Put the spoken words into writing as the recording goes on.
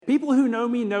People who know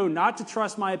me know not to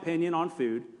trust my opinion on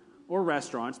food or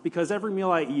restaurants because every meal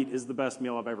I eat is the best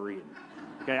meal I've ever eaten.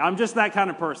 Okay, I'm just that kind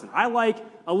of person. I like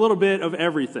a little bit of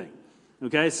everything.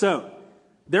 Okay, so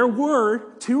there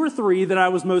were 2 or 3 that I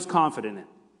was most confident in,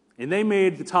 and they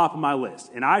made the top of my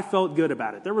list, and I felt good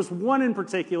about it. There was one in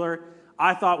particular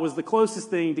I thought was the closest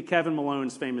thing to Kevin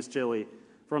Malone's famous chili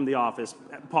from The Office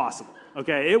possible.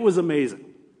 Okay, it was amazing.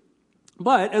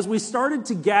 But as we started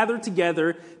to gather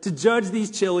together to judge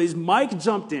these chilies, Mike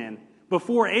jumped in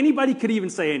before anybody could even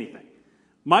say anything.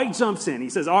 Mike jumps in. He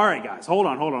says, all right, guys, hold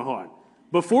on.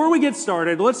 Before we get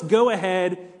started, let's go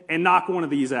ahead and knock one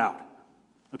of these out.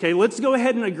 Okay, let's go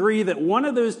ahead and agree that one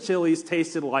of those chilies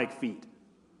tasted like feet.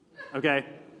 Okay?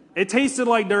 It tasted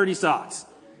like dirty socks.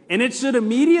 And it should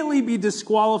immediately be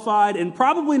disqualified and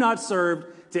probably not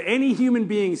served to any human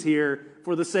beings here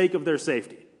for the sake of their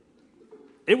safety.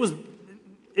 It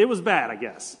was bad, I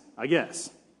guess.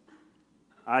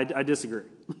 I disagree.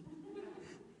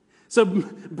 So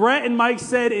Brett and Mike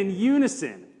said in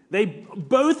unison, they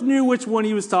both knew which one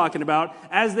he was talking about.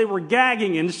 As they were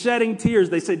gagging and shedding tears,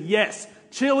 they said, yes,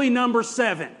 chili number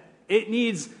 7. It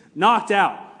needs knocked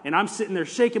out. And I'm sitting there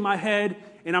shaking my head,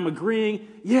 and I'm agreeing,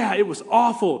 yeah, it was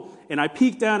awful. And I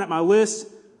peek down at my list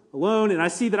alone, and I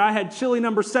see that I had chili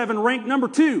number 7 ranked number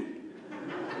 2.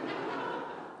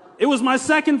 It was my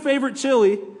second favorite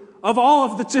chili of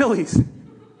all of the chilies.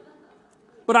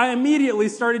 But I immediately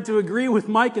started to agree with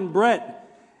Mike and Brett.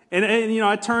 And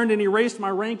I turned and erased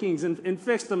my rankings and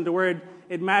fixed them to where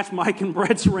it matched Mike and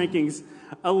Brett's rankings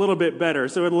a little bit better,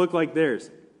 so it looked like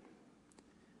theirs.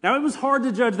 Now, it was hard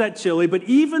to judge that chili, but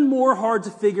even more hard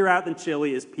to figure out than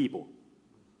chili is people.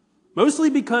 Mostly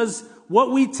because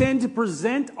what we tend to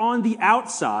present on the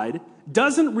outside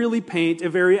doesn't really paint a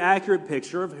very accurate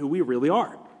picture of who we really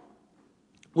are.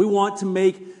 We want to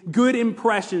make good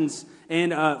impressions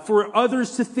and for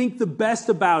others to think the best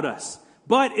about us.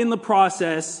 But in the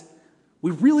process,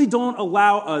 we really don't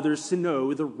allow others to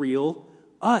know the real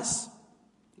us.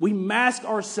 We mask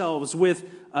ourselves with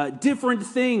different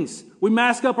things. We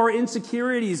mask up our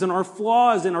insecurities and our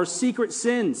flaws and our secret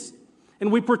sins.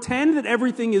 And we pretend that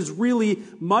everything is really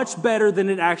much better than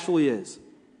it actually is.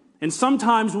 And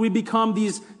sometimes we become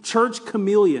these church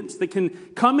chameleons that can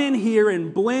come in here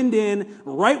and blend in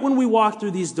right when we walk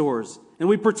through these doors. And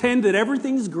we pretend that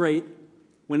everything's great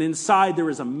when inside there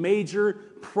is a major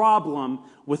problem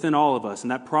within all of us.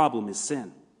 And that problem is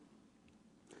sin.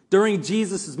 During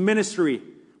Jesus' ministry,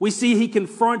 we see he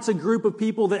confronts a group of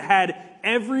people that had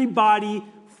everybody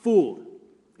fooled.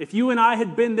 If you and I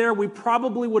had been there, we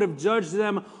probably would have judged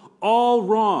them all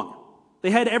wrong. They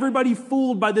had everybody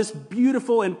fooled by this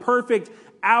beautiful and perfect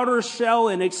outer shell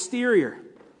and exterior.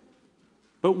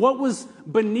 But what was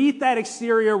beneath that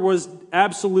exterior was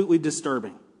absolutely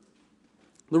disturbing.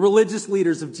 The religious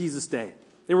leaders of Jesus' day,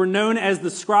 they were known as the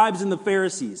scribes and the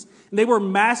Pharisees. And they were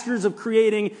masters of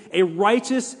creating a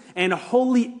righteous and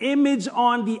holy image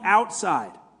on the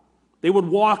outside. They would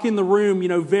walk in the room,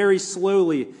 very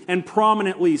slowly and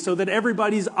prominently so that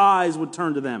everybody's eyes would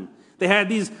turn to them. They had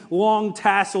these long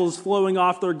tassels flowing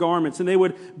off their garments, and they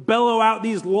would bellow out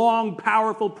these long,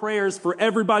 powerful prayers for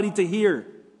everybody to hear.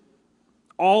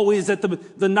 Always at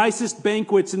the nicest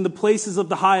banquets in the places of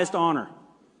the highest honor.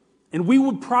 And we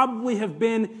would probably have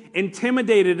been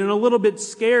intimidated and a little bit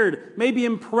scared, maybe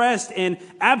impressed and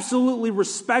absolutely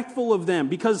respectful of them,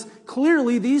 because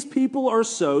clearly these people are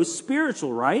so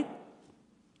spiritual, right?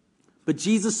 But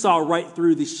Jesus saw right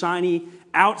through the shiny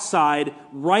outside,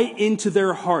 right into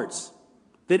their hearts.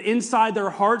 That inside their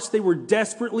hearts, they were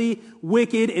desperately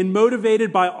wicked and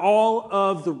motivated by all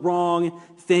of the wrong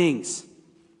things.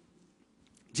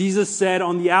 Jesus said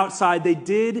on the outside, they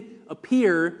did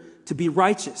appear to be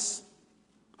righteous,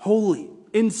 holy,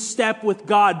 in step with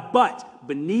God, but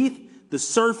beneath the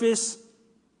surface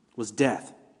was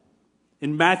death.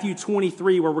 In Matthew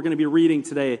 23, where we're going to be reading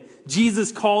today,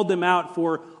 Jesus called them out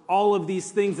for all of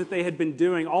these things that they had been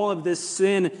doing, all of this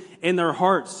sin in their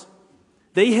hearts.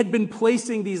 They had been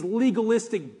placing these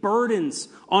legalistic burdens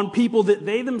on people that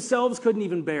they themselves couldn't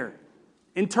even bear,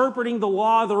 interpreting the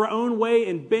law their own way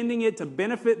and bending it to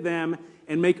benefit them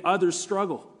and make others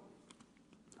struggle.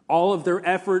 All of their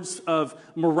efforts of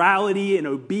morality and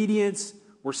obedience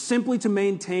were simply to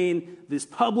maintain this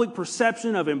public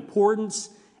perception of importance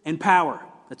and power.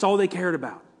 That's all they cared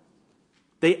about.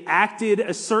 They acted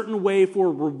a certain way for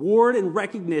reward and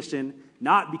recognition,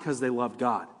 not because they loved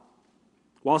God.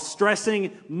 While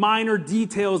stressing minor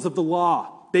details of the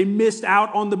law, they missed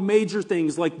out on the major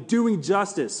things like doing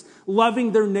justice,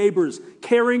 loving their neighbors,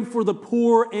 caring for the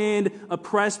poor and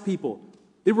oppressed people.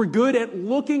 They were good at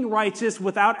looking righteous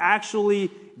without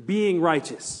actually being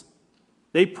righteous.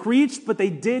 They preached, but they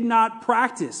did not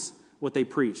practice what they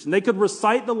preached. And they could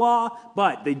recite the law,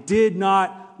 but they did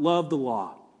not love the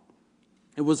law.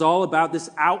 It was all about this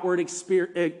outward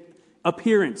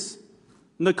appearance.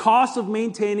 And the cost of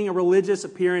maintaining a religious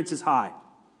appearance is high.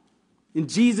 And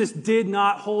Jesus did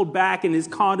not hold back in his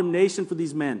condemnation for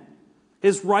these men.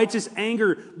 His righteous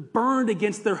anger burned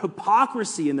against their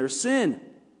hypocrisy and their sin.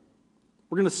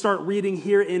 We're going to start reading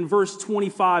here in verse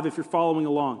 25 if you're following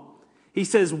along. He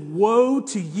says, "Woe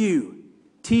to you,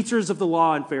 teachers of the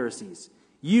law and Pharisees,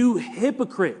 you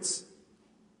hypocrites."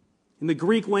 In the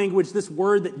Greek language, this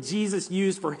word that Jesus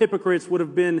used for hypocrites would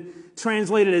have been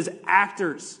translated as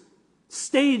actors,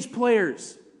 stage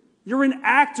players. You're an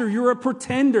actor, you're a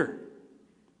pretender.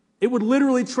 It would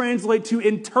literally translate to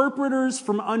interpreters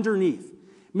from underneath,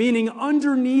 meaning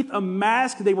underneath a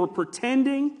mask they were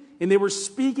pretending and they were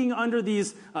speaking under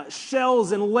these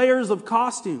shells and layers of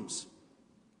costumes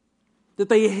that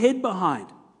they hid behind.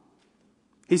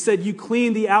 He said, "You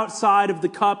clean the outside of the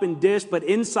cup and dish, but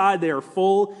inside they are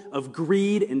full of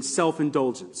greed and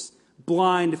self-indulgence.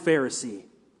 Blind Pharisee.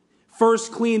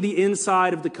 First clean the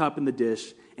inside of the cup and the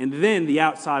dish, and then the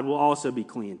outside will also be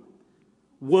clean.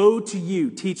 Woe to you,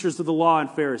 teachers of the law and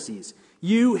Pharisees,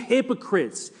 you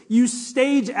hypocrites, you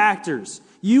stage actors.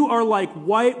 You are like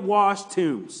whitewashed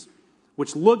tombs,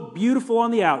 which look beautiful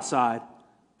on the outside,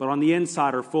 but on the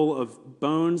inside are full of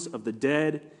bones of the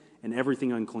dead and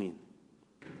everything unclean.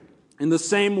 In the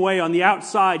same way, on the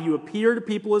outside you appear to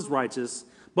people as righteous,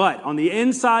 but on the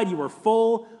inside you are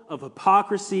full of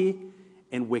hypocrisy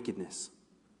and wickedness."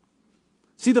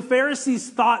 See, the Pharisees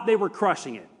thought they were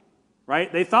crushing it,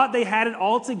 right? They thought they had it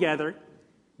all together.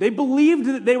 They believed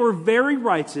that they were very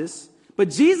righteous, but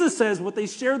Jesus says what they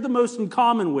shared the most in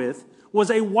common with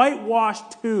was a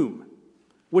whitewashed tomb,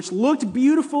 which looked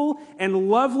beautiful and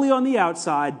lovely on the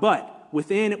outside, but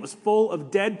within it was full of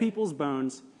dead people's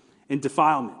bones and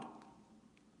defilement.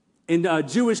 In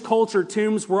Jewish culture,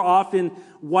 tombs were often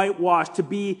whitewashed to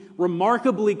be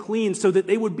remarkably clean so that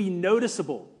they would be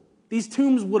noticeable. These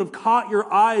tombs would have caught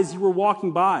your eye as you were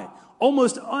walking by,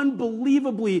 almost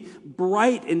unbelievably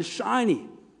bright and shiny,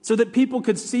 so that people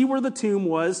could see where the tomb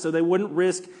was so they wouldn't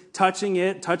risk touching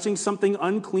it, touching something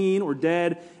unclean or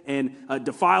dead, and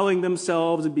defiling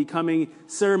themselves and becoming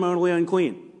ceremonially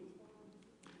unclean.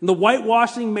 And the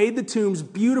whitewashing made the tombs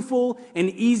beautiful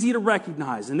and easy to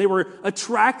recognize, and they were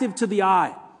attractive to the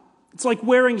eye. It's like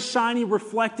wearing shiny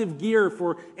reflective gear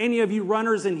for any of you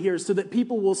runners in here so that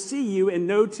people will see you and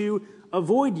know to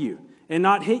avoid you and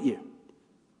not hit you.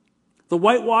 The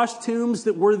whitewashed tombs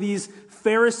that were these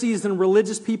Pharisees and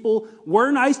religious people were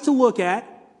nice to look at.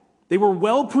 They were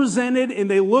well presented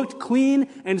and they looked clean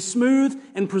and smooth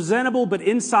and presentable, but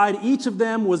inside each of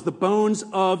them was the bones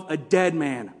of a dead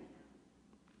man.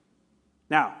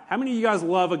 Now, how many of you guys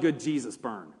love a good Jesus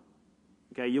burn?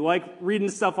 Okay, you like reading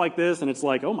stuff like this, and it's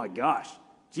like, oh my gosh,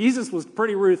 Jesus was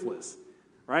pretty ruthless,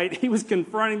 right? He was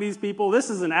confronting these people. This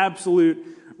is an absolute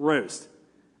roast.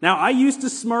 Now, I used to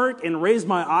smirk and raise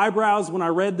my eyebrows when I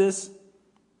read this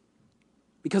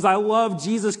because I love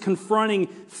Jesus confronting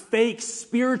fake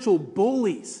spiritual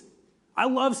bullies. I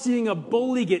love seeing a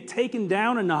bully get taken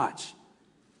down a notch.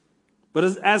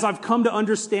 But as I've come to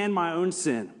understand my own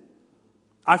sin,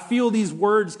 I feel these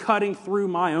words cutting through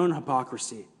my own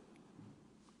hypocrisy.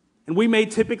 And we may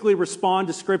typically respond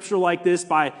to scripture like this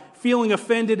by feeling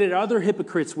offended at other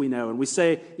hypocrites we know. And we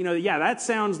say, yeah, that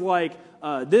sounds like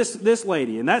this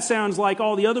lady, and that sounds like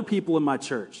all the other people in my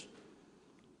church.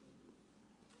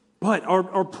 But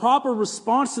our proper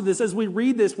response to this as we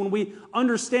read this, when we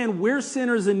understand we're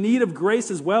sinners in need of grace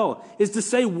as well, is to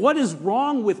say, what is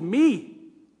wrong with me?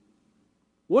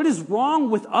 What is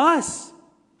wrong with us?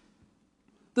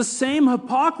 The same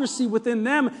hypocrisy within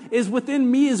them is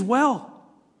within me as well.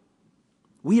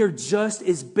 We are just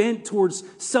as bent towards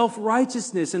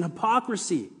self-righteousness and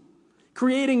hypocrisy,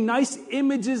 creating nice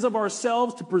images of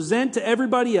ourselves to present to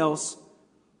everybody else,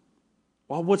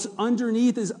 while what's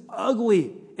underneath is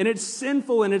ugly and it's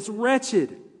sinful and it's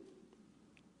wretched.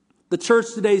 The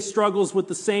church today struggles with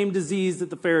the same disease that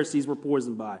the Pharisees were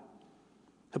poisoned by: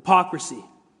 hypocrisy,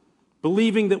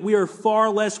 believing that we are far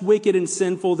less wicked and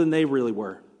sinful than they really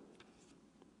were.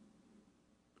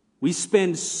 We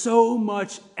spend so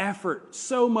much effort,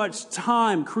 so much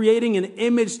time creating an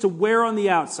image to wear on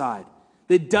the outside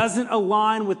that doesn't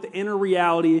align with the inner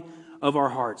reality of our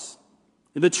hearts.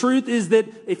 And the truth is that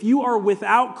if you are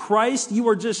without Christ, you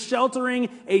are just sheltering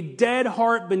a dead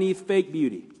heart beneath fake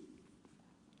beauty.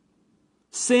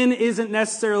 Sin isn't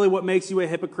necessarily what makes you a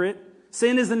hypocrite.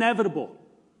 Sin is inevitable.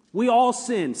 We all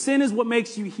sin. Sin is what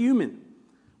makes you human.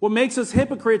 What makes us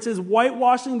hypocrites is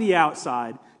whitewashing the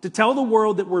outside, to tell the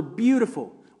world that we're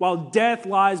beautiful while death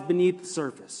lies beneath the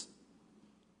surface.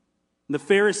 And the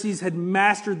Pharisees had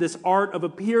mastered this art of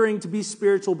appearing to be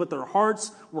spiritual, but their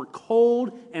hearts were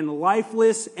cold and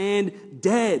lifeless and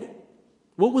dead.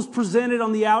 What was presented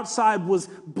on the outside was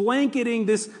blanketing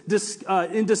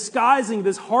in disguising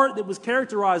this heart that was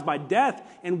characterized by death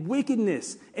and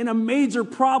wickedness and a major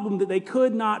problem that they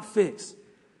could not fix.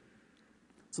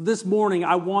 So this morning,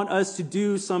 I want us to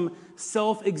do some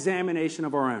self-examination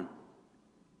of our own,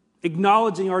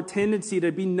 acknowledging our tendency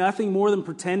to be nothing more than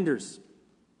pretenders,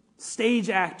 stage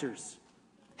actors,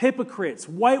 hypocrites,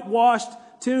 whitewashed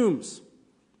tombs.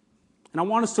 And I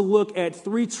want us to look at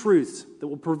 3 truths that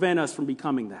will prevent us from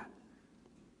becoming that.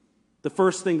 The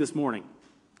first thing this morning,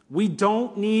 we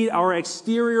don't need our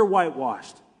exterior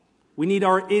whitewashed. We need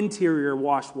our interior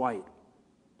washed white.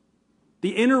 The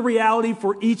inner reality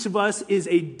for each of us is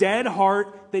a dead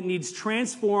heart that needs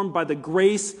transformed by the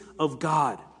grace of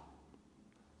God.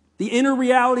 The inner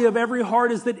reality of every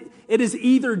heart is that it is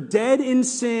either dead in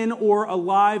sin or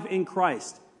alive in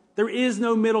Christ. There is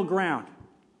no middle ground.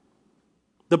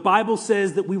 The Bible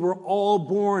says that we were all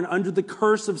born under the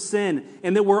curse of sin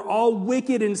and that we're all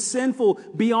wicked and sinful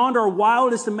beyond our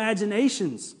wildest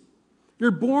imaginations.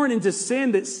 You're born into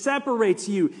sin that separates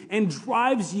you and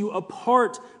drives you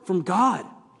apart from God.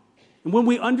 And when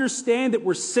we understand that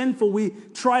we're sinful, we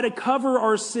try to cover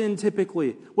our sin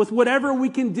typically with whatever we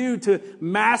can do to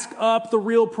mask up the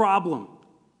real problem.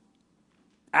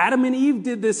 Adam and Eve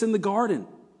did this in the garden.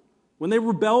 When they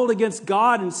rebelled against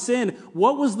God and sin,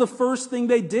 what was the first thing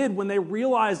they did when they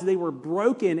realized they were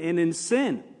broken and in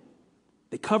sin?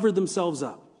 They covered themselves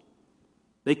up.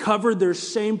 They covered their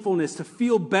shamefulness to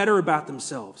feel better about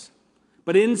themselves.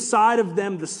 But inside of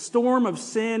them, the storm of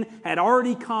sin had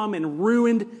already come and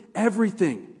ruined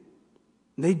everything.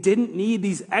 They didn't need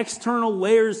these external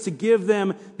layers to give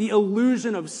them the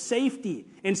illusion of safety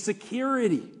and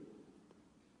security.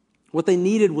 What they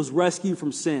needed was rescue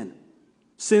from sin.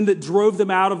 Sin that drove them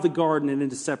out of the garden and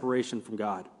into separation from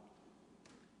God.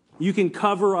 You can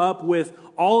cover up with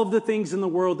all of the things in the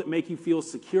world that make you feel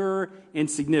secure and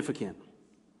significant.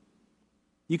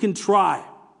 You can try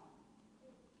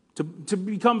to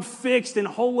become fixed and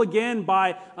whole again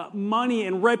by money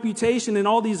and reputation and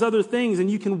all these other things. And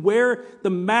you can wear the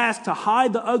mask to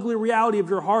hide the ugly reality of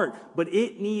your heart. But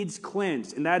it needs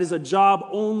cleansed. And that is a job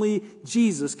only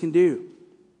Jesus can do.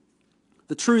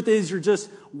 The truth is you're just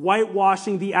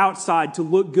whitewashing the outside to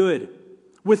look good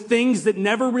with things that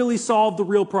never really solve the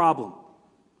real problem.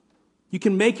 You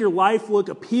can make your life look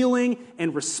appealing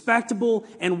and respectable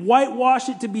and whitewash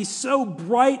it to be so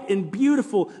bright and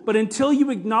beautiful. But until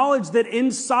you acknowledge that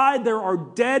inside there are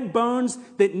dead bones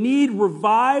that need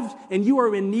revived and you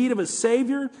are in need of a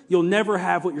Savior, you'll never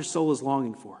have what your soul is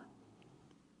longing for.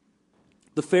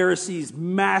 The Pharisees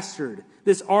mastered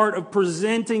this art of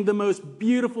presenting the most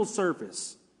beautiful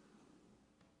surface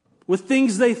with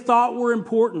things they thought were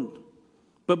important.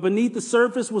 But beneath the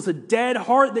surface was a dead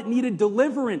heart that needed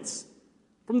deliverance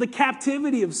from the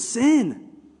captivity of sin.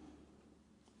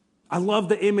 I love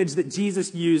the image that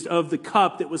Jesus used of the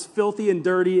cup that was filthy and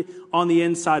dirty on the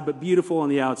inside, but beautiful on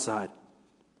the outside.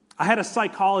 I had a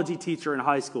psychology teacher in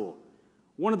high school.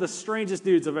 One of the strangest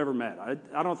dudes I've ever met.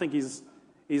 I don't think he's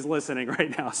listening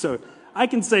right now, so I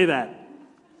can say that.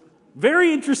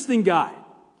 Very interesting guy.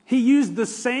 He used the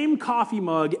same coffee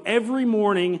mug every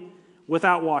morning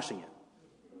without washing it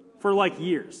for like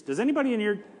years. Does anybody in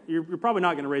here, you're probably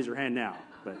not going to raise your hand now,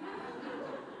 but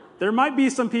there might be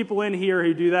some people in here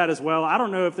who do that as well. I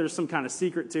don't know if there's some kind of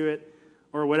secret to it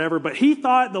or whatever, but he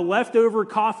thought the leftover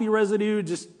coffee residue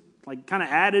just like kind of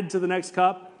added to the next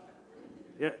cup.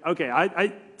 Yeah,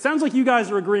 okay, sounds like you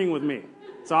guys are agreeing with me.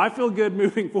 So I feel good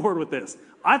moving forward with this.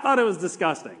 I thought it was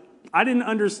disgusting. I didn't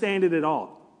understand it at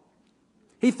all.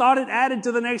 He thought it added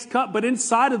to the next cup, but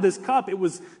inside of this cup, it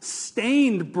was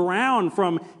stained brown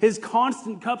from his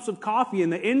constant cups of coffee,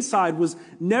 and the inside was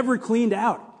never cleaned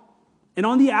out. And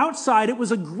on the outside, it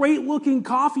was a great-looking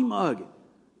coffee mug,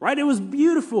 right? It was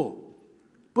beautiful.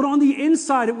 But on the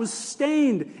inside, it was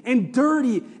stained and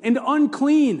dirty and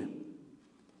unclean.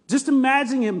 Just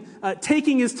imagine him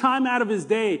taking his time out of his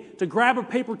day to grab a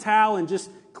paper towel and just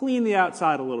clean the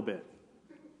outside a little bit.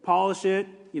 Polish it,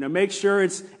 make sure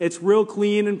it's real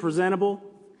clean and presentable.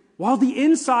 While the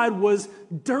inside was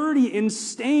dirty and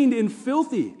stained and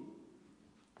filthy.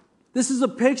 This is a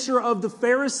picture of the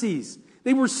Pharisees.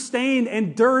 They were stained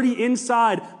and dirty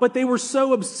inside, but they were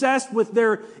so obsessed with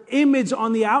their image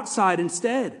on the outside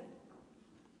instead.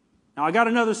 Now, I got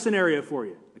another scenario for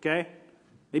you, okay?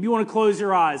 Maybe you want to close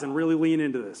your eyes and really lean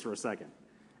into this for a second.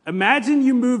 Imagine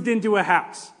you moved into a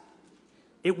house.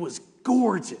 It was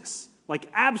gorgeous, like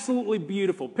absolutely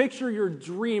beautiful. Picture your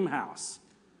dream house.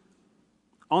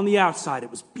 On the outside,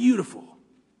 it was beautiful.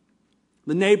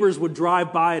 The neighbors would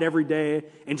drive by it every day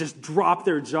and just drop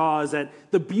their jaws at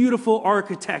the beautiful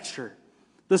architecture,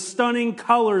 the stunning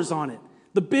colors on it,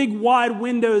 the big wide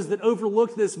windows that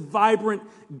overlooked this vibrant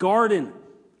garden.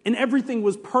 And everything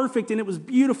was perfect and it was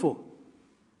beautiful.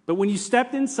 But when you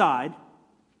stepped inside,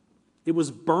 it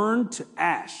was burned to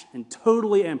ash and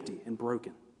totally empty and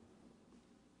broken.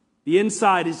 The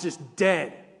inside is just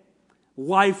dead,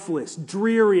 lifeless,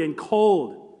 dreary, and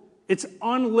cold. It's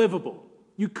unlivable.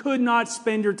 You could not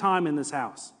spend your time in this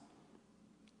house.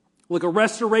 Like a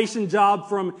restoration job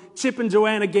from Chip and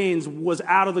Joanna Gaines was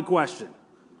out of the question.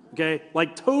 Okay?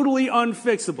 Like totally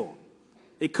unfixable.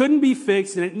 It couldn't be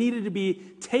fixed and it needed to be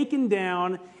taken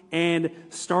down and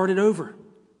started over.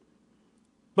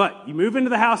 But you move into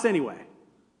the house anyway,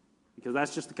 because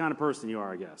that's just the kind of person you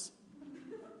are, I guess.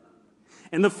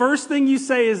 And the first thing you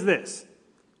say is this: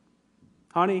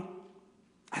 honey,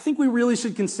 I think we really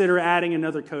should consider adding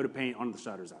another coat of paint on the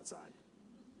shutters outside.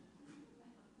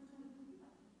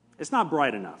 It's not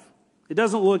bright enough. It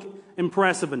doesn't look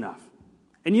impressive enough.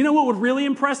 And you know what would really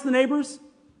impress the neighbors?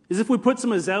 Is if we put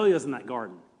some azaleas in that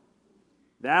garden.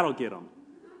 That'll get them.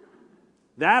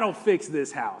 That'll fix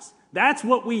this house. That's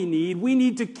what we need. We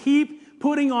need to keep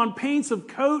putting on paints of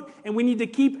coat, and we need to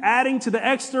keep adding to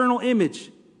the external image.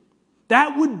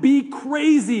 That would be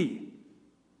crazy.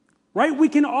 Right? We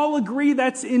can all agree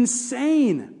that's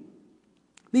insane.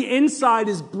 The inside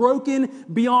is broken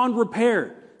beyond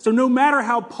repair. So no matter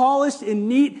how polished and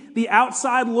neat the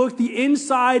outside look, the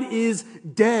inside is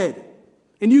dead.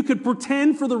 And you could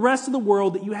pretend for the rest of the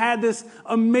world that you had this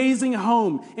amazing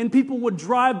home, and people would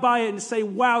drive by it and say,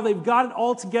 wow, they've got it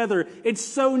all together. It's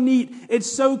so neat.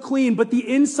 It's so clean. But the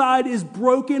inside is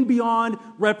broken beyond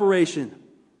reparation.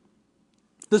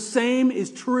 The same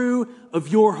is true of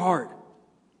your heart.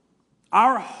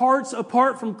 Our hearts,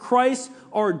 apart from Christ,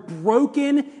 are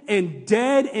broken and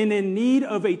dead and in need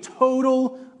of a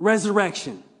total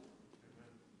resurrection.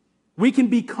 We can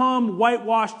become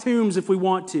whitewashed tombs if we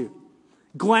want to,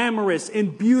 glamorous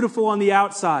and beautiful on the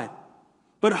outside,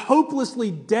 but hopelessly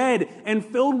dead and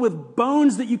filled with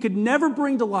bones that you could never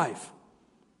bring to life.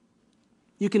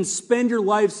 You can spend your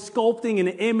life sculpting an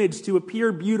image to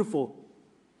appear beautiful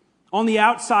on the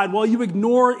outside while you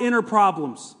ignore inner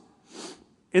problems.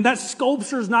 And that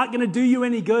sculpture is not going to do you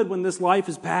any good when this life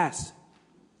is past.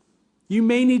 You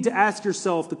may need to ask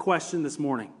yourself the question this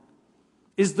morning: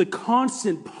 is the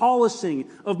constant polishing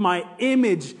of my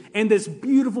image and this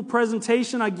beautiful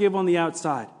presentation I give on the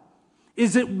outside,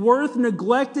 is it worth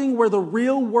neglecting where the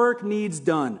real work needs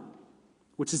done,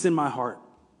 which is in my heart?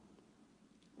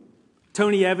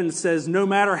 Tony Evans says, no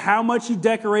matter how much you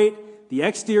decorate the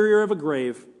exterior of a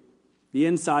grave, the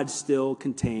inside still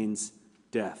contains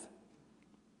death.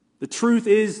 The truth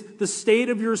is, the state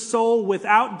of your soul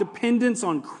without dependence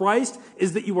on Christ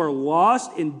is that you are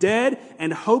lost and dead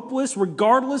and hopeless,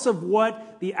 regardless of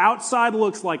what the outside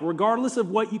looks like, regardless of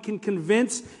what you can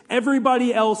convince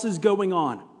everybody else is going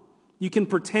on. You can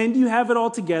pretend you have it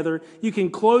all together. You can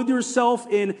clothe yourself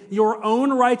in your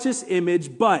own righteous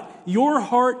image, but your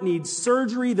heart needs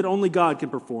surgery that only God can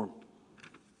perform.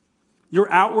 Your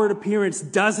outward appearance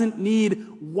doesn't need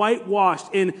whitewashed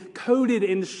and coated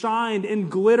and shined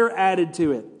and glitter added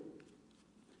to it.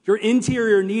 Your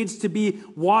interior needs to be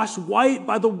washed white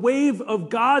by the wave of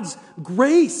God's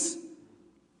grace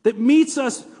that meets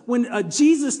us when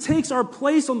Jesus takes our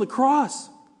place on the cross.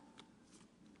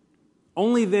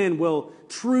 Only then will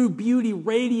true beauty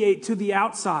radiate to the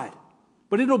outside.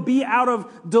 But it'll be out of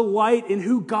delight in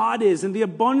who God is and the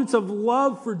abundance of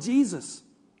love for Jesus.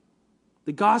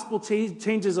 The gospel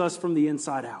changes us from the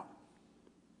inside out.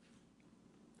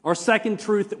 Our second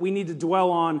truth that we need to dwell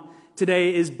on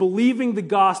today is believing the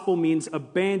gospel means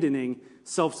abandoning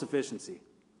self-sufficiency.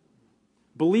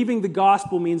 Believing the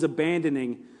gospel means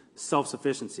abandoning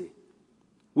self-sufficiency.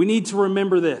 We need to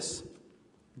remember this: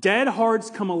 dead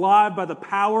hearts come alive by the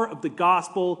power of the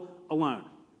gospel alone.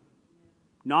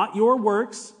 Not your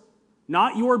works,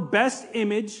 not your best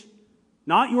image,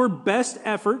 not your best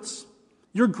efforts.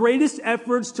 Your greatest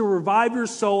efforts to revive your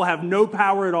soul have no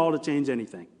power at all to change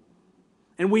anything.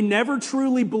 And we never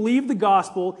truly believe the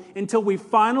gospel until we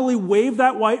finally wave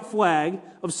that white flag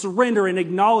of surrender and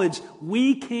acknowledge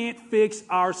we can't fix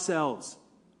ourselves.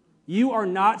 You are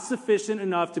not sufficient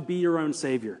enough to be your own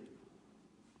Savior.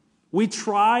 We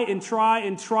try and try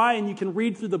and try, and you can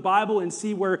read through the Bible and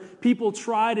see where people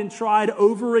tried and tried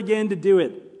over again to do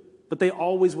it. But they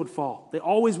always would fall. They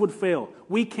always would fail.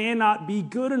 We cannot be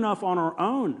good enough on our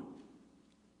own.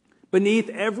 Beneath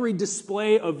every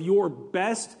display of your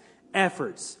best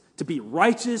efforts to be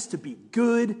righteous, to be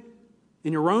good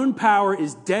in your own power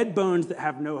is dead bones that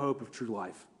have no hope of true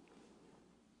life.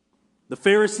 The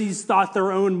Pharisees thought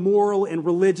their own moral and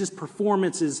religious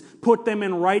performances put them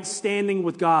in right standing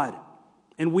with God.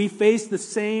 And we face the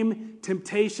same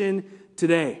temptation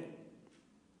today.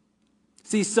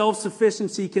 See,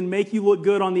 self-sufficiency can make you look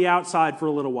good on the outside for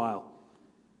a little while.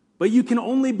 But you can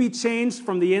only be changed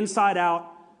from the inside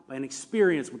out by an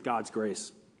experience with God's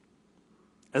grace.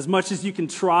 As much as you can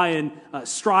try and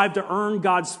strive to earn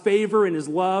God's favor and His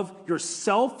love, your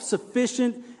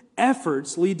self-sufficient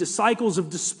efforts lead to cycles of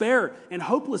despair and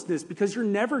hopelessness because you're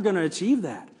never going to achieve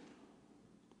that.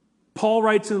 Paul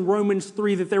writes in Romans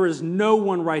 3 that there is no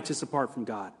one righteous apart from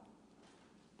God,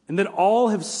 and that all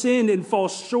have sinned and fall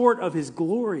short of His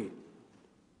glory.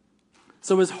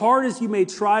 So as hard as you may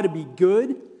try to be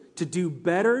good, to do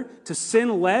better, to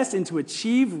sin less, and to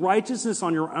achieve righteousness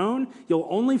on your own, you'll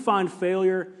only find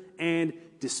failure and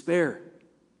despair.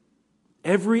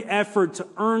 Every effort to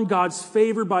earn God's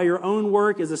favor by your own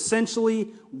work is essentially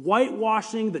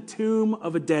whitewashing the tomb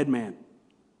of a dead man.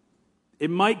 It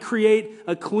might create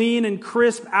a clean and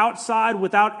crisp outside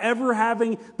without ever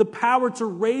having the power to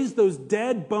raise those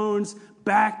dead bones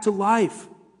back to life.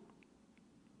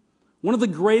 One of the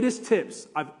greatest tips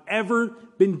I've ever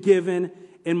been given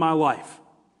in my life,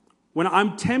 when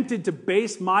I'm tempted to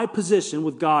base my position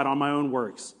with God on my own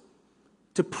works,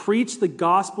 to preach the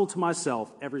gospel to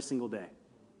myself every single day.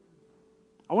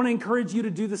 I want to encourage you to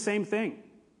do the same thing.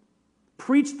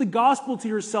 Preach the gospel to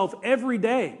yourself every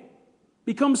day.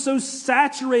 Become so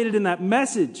saturated in that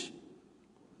message.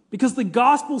 Because the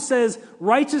gospel says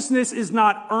righteousness is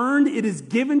not earned, it is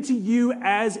given to you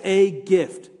as a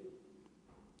gift.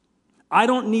 I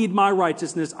don't need my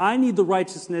righteousness, I need the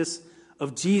righteousness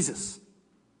of Jesus.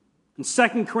 In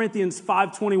 2 Corinthians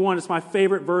 5:21, it's my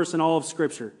favorite verse in all of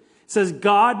Scripture. It says,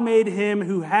 God made Him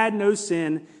who had no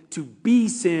sin to be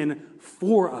sin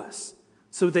for us,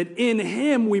 so that in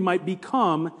Him we might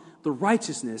become the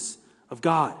righteousness of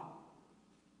God.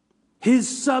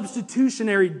 His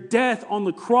substitutionary death on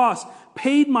the cross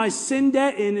paid my sin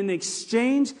debt, and in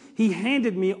exchange, He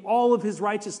handed me all of His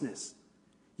righteousness.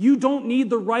 You don't need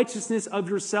the righteousness of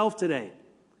yourself today.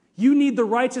 You need the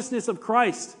righteousness of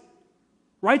Christ.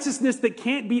 Righteousness that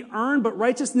can't be earned, but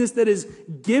righteousness that is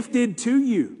gifted to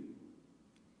you.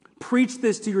 Preach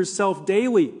this to yourself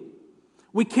daily.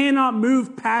 We cannot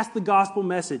move past the gospel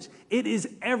message. It is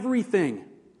everything.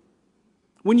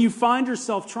 When you find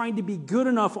yourself trying to be good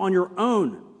enough on your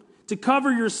own, to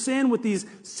cover your sin with these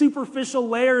superficial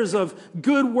layers of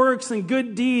good works and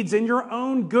good deeds and your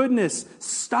own goodness,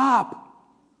 stop.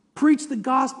 Preach the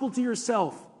gospel to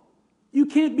yourself. You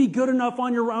can't be good enough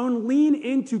on your own. Lean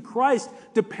into Christ.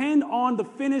 Depend on the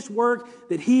finished work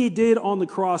that He did on the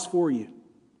cross for you.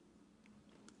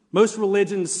 Most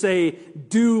religions say,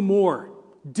 do more,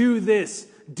 do this,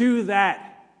 do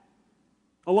that.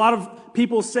 A lot of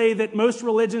people say that most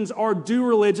religions are do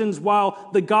religions, while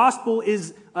the gospel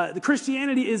is, the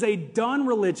Christianity is a done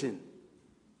religion.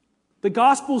 The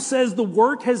gospel says the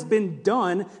work has been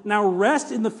done. Now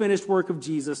rest in the finished work of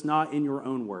Jesus, not in your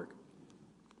own work.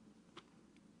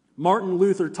 Martin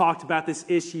Luther talked about this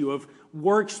issue of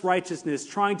works righteousness,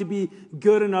 trying to be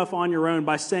good enough on your own,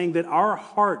 by saying that our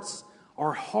hearts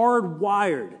are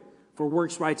hardwired for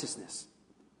works righteousness.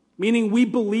 Meaning we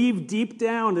believe deep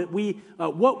down that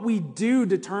what we do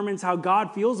determines how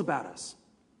God feels about us.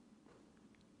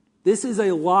 This is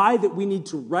a lie that we need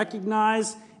to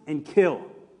recognize and kill.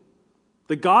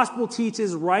 The gospel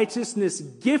teaches righteousness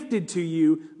gifted to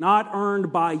you, not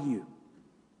earned by you.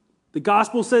 The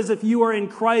gospel says if you are in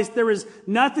Christ, there is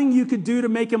nothing you could do to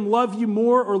make Him love you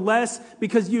more or less,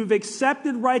 because you've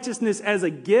accepted righteousness as a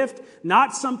gift,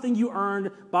 not something you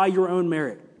earned by your own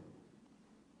merit.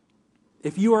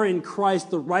 If you are in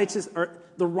Christ, the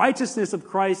righteousness of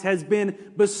Christ has been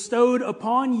bestowed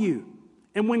upon you.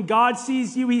 And when God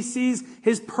sees you, He sees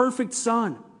His perfect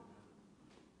Son.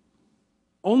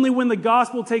 Only when the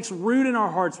gospel takes root in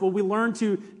our hearts will we learn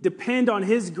to depend on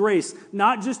His grace,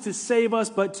 not just to save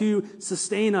us, but to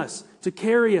sustain us, to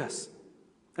carry us.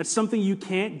 That's something you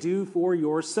can't do for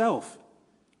yourself.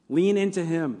 Lean into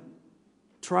Him.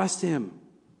 Trust Him.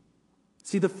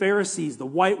 See, the Pharisees, the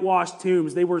whitewashed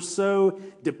tombs, they were so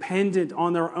dependent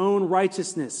on their own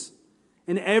righteousness.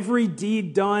 And every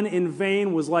deed done in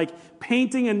vain was like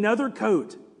painting another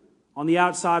coat on the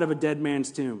outside of a dead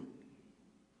man's tomb.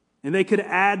 And they could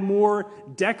add more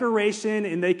decoration,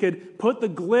 and they could put the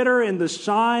glitter and the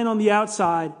shine on the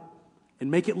outside and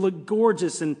make it look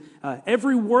gorgeous. And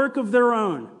every work of their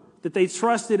own that they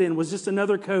trusted in was just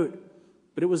another coat.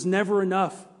 But it was never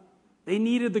enough. They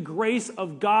needed the grace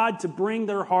of God to bring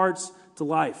their hearts to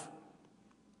life.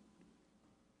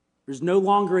 There's no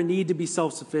longer a need to be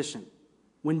self-sufficient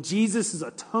when Jesus'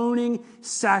 atoning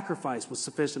sacrifice was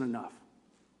sufficient enough.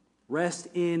 Rest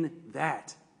in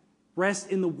that. Rest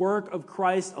in the work of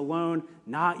Christ alone,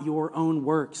 not your own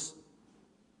works.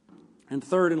 And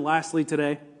third and lastly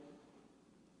today,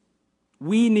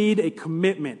 we need a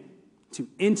commitment to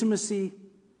intimacy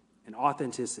and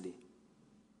authenticity.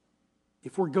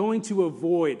 If we're going to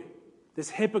avoid this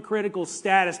hypocritical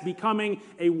status, becoming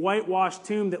a whitewashed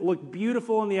tomb that looked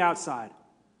beautiful on the outside,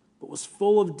 but was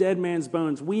full of dead man's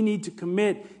bones, we need to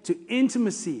commit to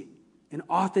intimacy and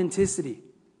authenticity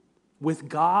with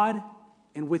God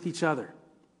and with each other.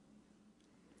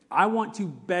 I want to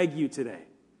beg you today,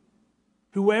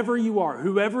 whoever you are,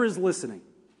 whoever is listening,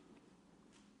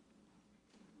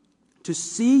 to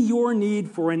see your need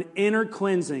for an inner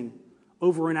cleansing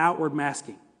over an outward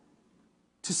masking.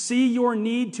 To see your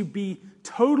need to be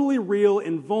totally real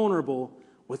and vulnerable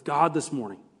with God this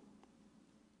morning.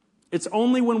 It's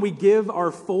only when we give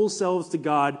our full selves to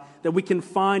God that we can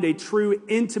find a true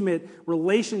intimate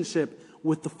relationship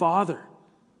with the Father.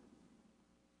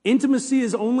 Intimacy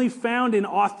is only found in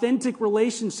authentic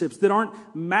relationships that aren't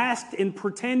masked in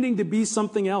pretending to be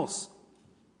something else.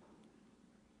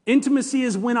 Intimacy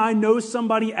is when I know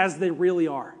somebody as they really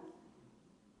are.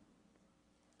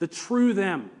 The true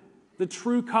them, the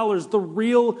true colors, the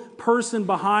real person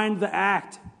behind the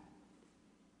act.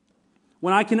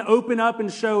 When I can open up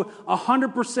and show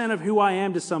 100% of who I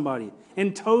am to somebody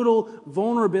in total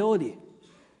vulnerability.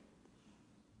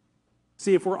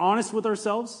 See, if we're honest with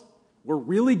ourselves, we're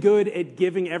really good at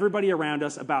giving everybody around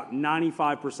us about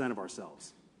 95% of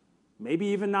ourselves. Maybe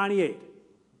even 98,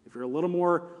 if you're a little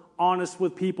more honest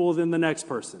with people than the next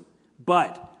person.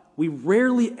 But we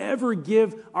rarely ever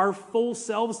give our full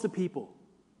selves to people.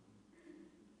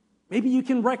 Maybe you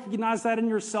can recognize that in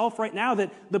yourself right now,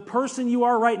 that the person you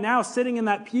are right now sitting in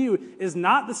that pew is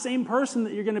not the same person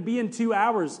that you're going to be in 2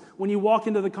 hours when you walk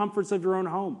into the comforts of your own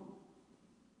home.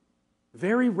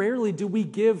 Very rarely do we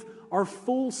give our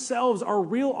full selves, our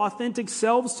real authentic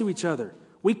selves to each other.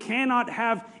 We cannot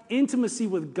have intimacy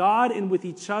with God and with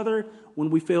each other when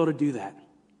we fail to do that.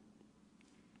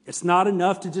 It's not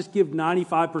enough to just give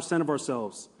 95% of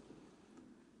ourselves.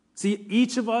 See,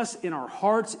 each of us in our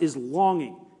hearts is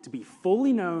longing to be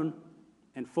fully known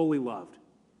and fully loved.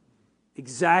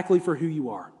 Exactly for who you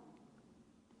are.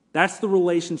 That's the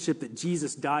relationship that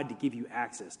Jesus died to give you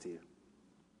access to.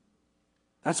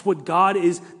 That's what God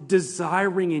is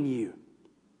desiring in you.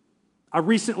 I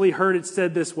recently heard it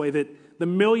said this way, that the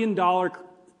 $1 million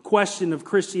question of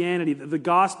Christianity that the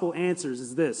gospel answers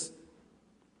is this: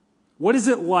 what is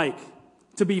it like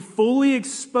to be fully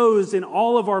exposed in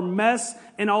all of our mess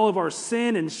and all of our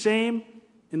sin and shame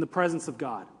in the presence of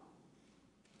God?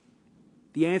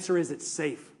 The answer is it's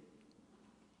safe.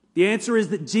 The answer is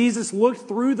that Jesus looked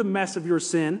through the mess of your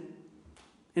sin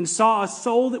and saw a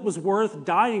soul that was worth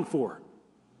dying for.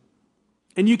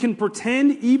 And you can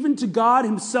pretend even to God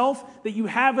himself that you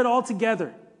have it all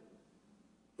together.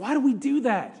 Why do we do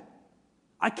that?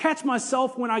 I catch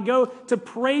myself when I go to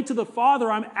pray to the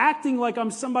Father, I'm acting like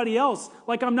I'm somebody else,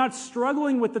 like I'm not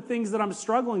struggling with the things that I'm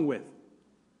struggling with.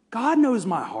 God knows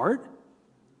my heart.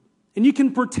 And you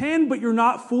can pretend, but you're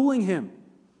not fooling him.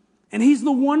 And he's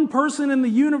the one person in the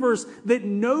universe that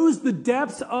knows the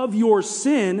depths of your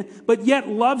sin, but yet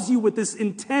loves you with this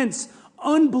intense,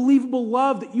 unbelievable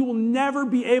love that you will never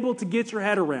be able to get your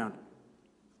head around.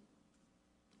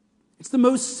 It's the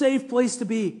most safe place to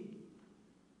be.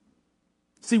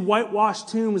 See, whitewashed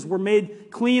tombs were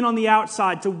made clean on the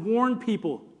outside to warn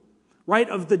people, right,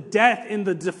 of the death and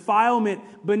the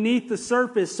defilement beneath the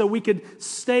surface so we could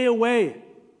stay away.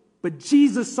 But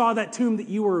Jesus saw that tomb that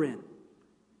you were in.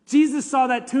 Jesus saw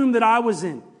that tomb that I was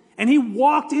in. And he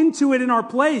walked into it in our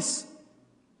place,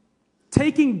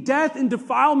 taking death and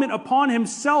defilement upon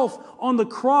himself on the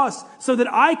cross so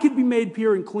that I could be made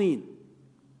pure and clean.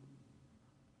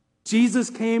 Jesus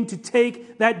came to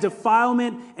take that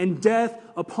defilement and death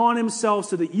upon himself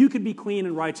so that you could be clean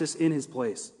and righteous in his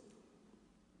place.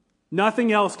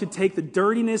 Nothing else could take the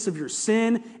dirtiness of your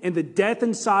sin and the death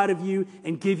inside of you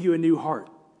and give you a new heart.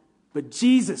 But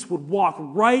Jesus would walk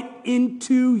right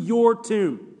into your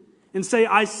tomb and say,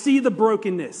 I see the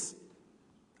brokenness.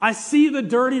 I see the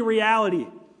dirty reality.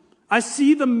 I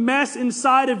see the mess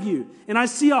inside of you. And I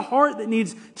see a heart that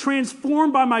needs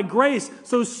transformed by my grace.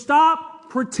 So stop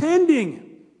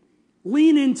pretending.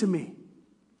 Lean into me.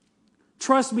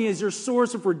 Trust me as your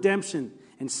source of redemption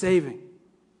and saving.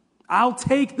 I'll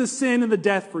take the sin and the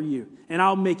death for you, and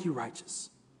I'll make you righteous.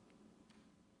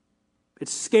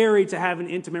 It's scary to have an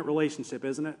intimate relationship,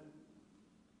 isn't it?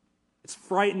 It's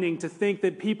frightening to think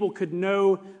that people could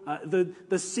know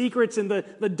the secrets and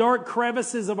the dark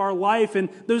crevices of our life and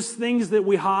those things that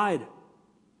we hide.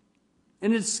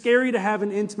 And it's scary to have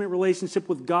an intimate relationship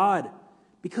with God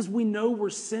because we know we're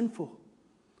sinful.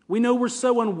 We know we're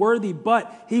so unworthy,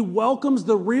 but He welcomes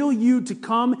the real you to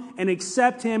come and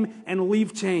accept Him and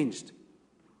leave changed.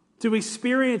 To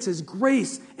experience His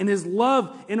grace and His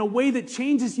love in a way that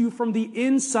changes you from the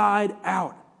inside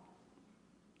out.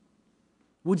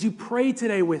 Would you pray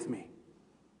today with me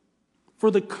for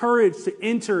the courage to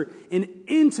enter an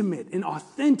intimate and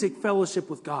authentic fellowship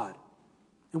with God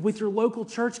and with your local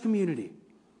church community?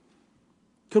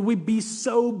 Could we be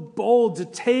so bold to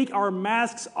take our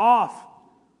masks off,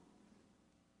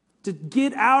 to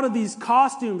get out of these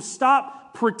costumes,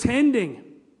 stop pretending,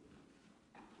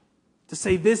 to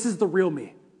say, this is the real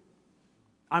me.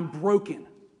 I'm broken.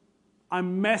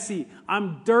 I'm messy,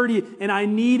 I'm dirty, and I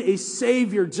need a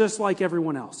Savior just like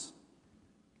everyone else.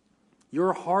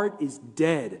 Your heart is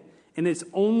dead, and its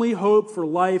only hope for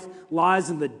life lies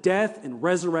in the death and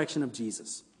resurrection of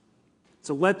Jesus.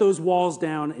 So let those walls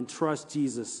down and trust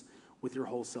Jesus with your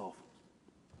whole self.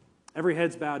 Every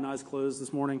head's bowed and eyes closed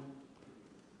this morning.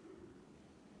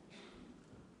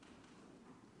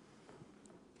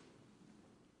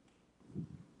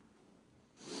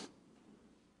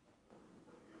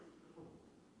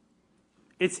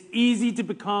 It's easy to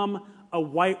become a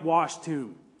whitewashed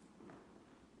tomb.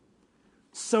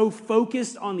 So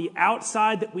focused on the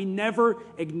outside that we never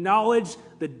acknowledge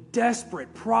the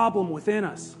desperate problem within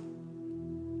us.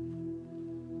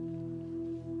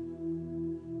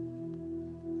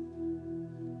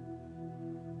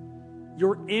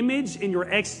 Your image and your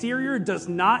exterior does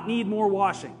not need more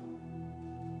washing.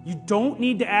 You don't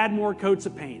need to add more coats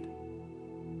of paint.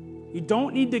 You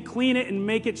don't need to clean it and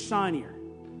make it shinier.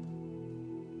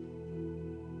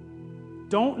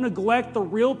 Don't neglect the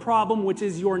real problem, which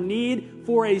is your need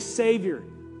for a Savior.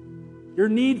 Your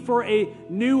need for a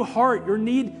new heart. Your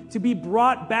need to be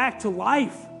brought back to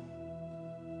life.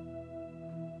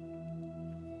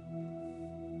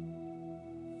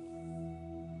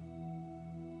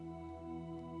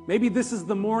 Maybe this is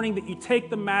the morning that you take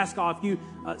the mask off. You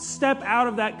step out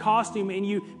of that costume and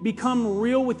you become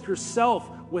real with yourself,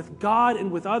 with God, and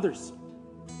with others.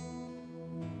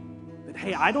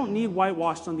 Hey, I don't need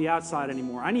whitewashed on the outside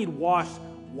anymore. I need washed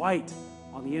white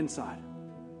on the inside.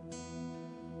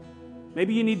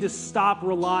 Maybe you need to stop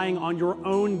relying on your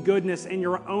own goodness and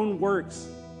your own works.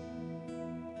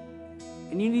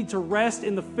 And you need to rest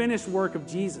in the finished work of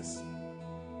Jesus.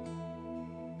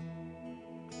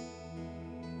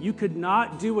 You could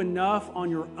not do enough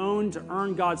on your own to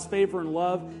earn God's favor and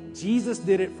love. Jesus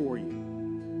did it for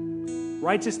you.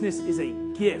 Righteousness is a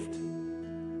gift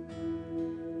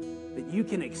that you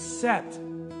can accept,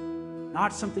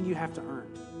 not something you have to earn.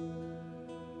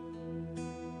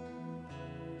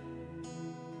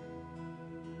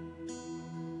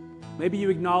 Maybe you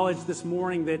acknowledge this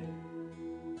morning that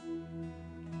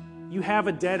you have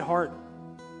a dead heart.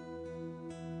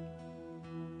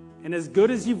 And as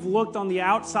good as you've looked on the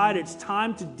outside, it's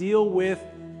time to deal with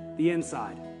the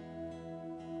inside.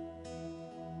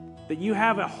 That you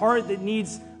have a heart that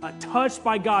needs touched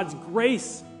by God's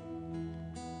grace.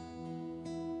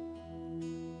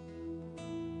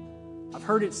 I've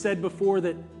heard it said before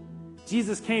that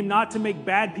Jesus came not to make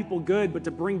bad people good, but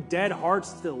to bring dead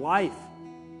hearts to life.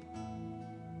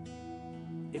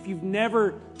 If you've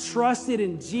never trusted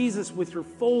in Jesus with your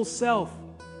full self,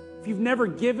 if you've never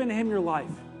given Him your life,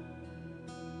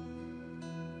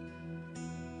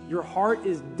 your heart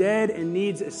is dead and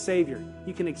needs a Savior.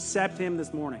 You can accept Him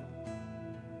this morning.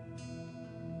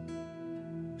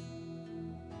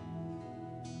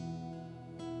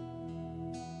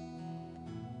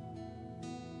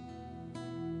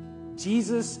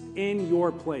 Jesus in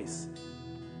your place.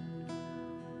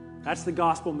 That's the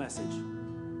gospel message.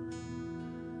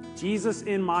 Jesus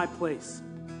in my place.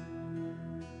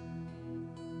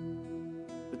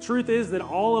 The truth is that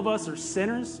all of us are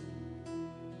sinners.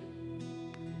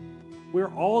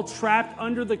 We're all trapped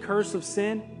under the curse of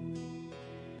sin,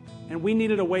 and we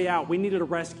needed a way out. We needed a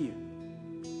rescue.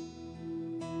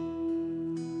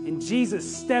 And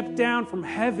Jesus stepped down from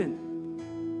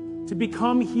heaven to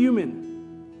become human.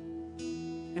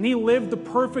 And He lived the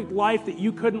perfect life that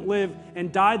you couldn't live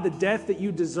and died the death that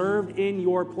you deserved in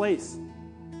your place.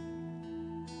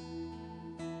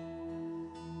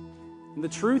 And the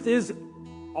truth is,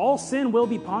 all sin will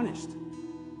be punished.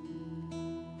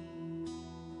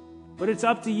 But it's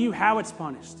up to you how it's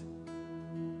punished.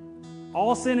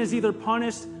 All sin is either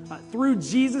punished through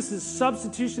Jesus'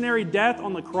 substitutionary death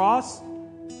on the cross,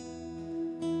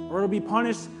 or it'll be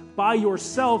punished by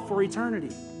yourself for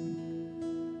eternity.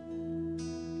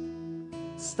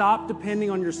 Stop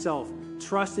depending on yourself.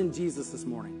 Trust in Jesus this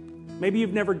morning. Maybe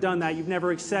you've never done that. You've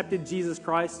never accepted Jesus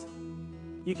Christ.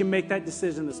 You can make that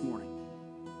decision this morning.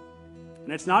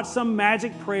 And it's not some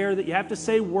magic prayer that you have to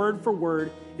say word for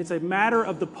word. It's a matter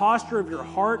of the posture of your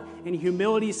heart and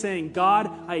humility, saying,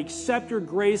 God, I accept your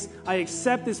grace. I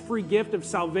accept this free gift of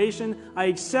salvation. I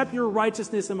accept your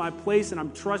righteousness in my place, and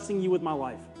I'm trusting you with my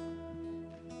life.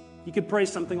 You could pray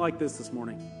something like this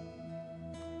morning.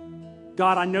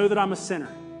 God, I know that I'm a sinner,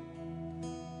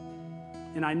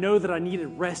 and I know that I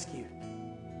needed rescue.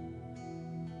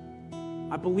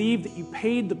 I believe that you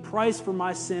paid the price for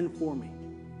my sin for me.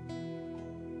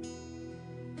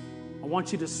 I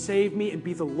want you to save me and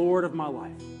be the Lord of my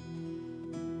life.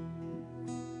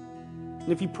 And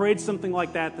if you prayed something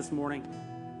like that this morning,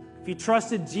 if you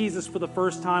trusted Jesus for the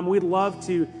first time, we'd love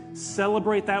to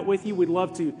celebrate that with you. We'd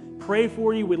love to pray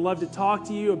for you. We'd love to talk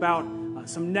to you about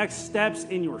some next steps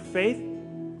in your faith.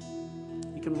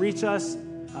 You can reach us.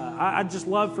 I'd just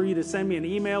love for you to send me an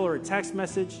email or a text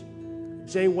message,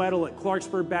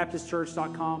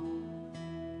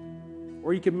 jweddle@clarksburgbaptistchurch.com.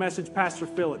 Or you can message Pastor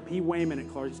Phil at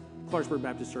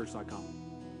pwayman@clarksburgbaptistchurch.com.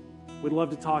 We'd love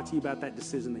to talk to you about that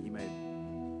decision that you made.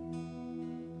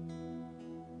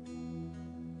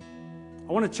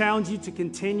 I want to challenge you to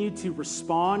continue to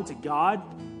respond to God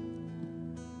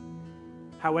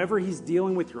however He's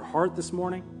dealing with your heart this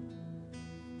morning.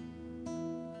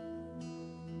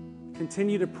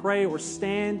 Continue to pray or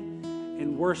stand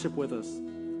and worship with us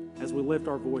as we lift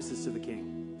our voices to the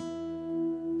King.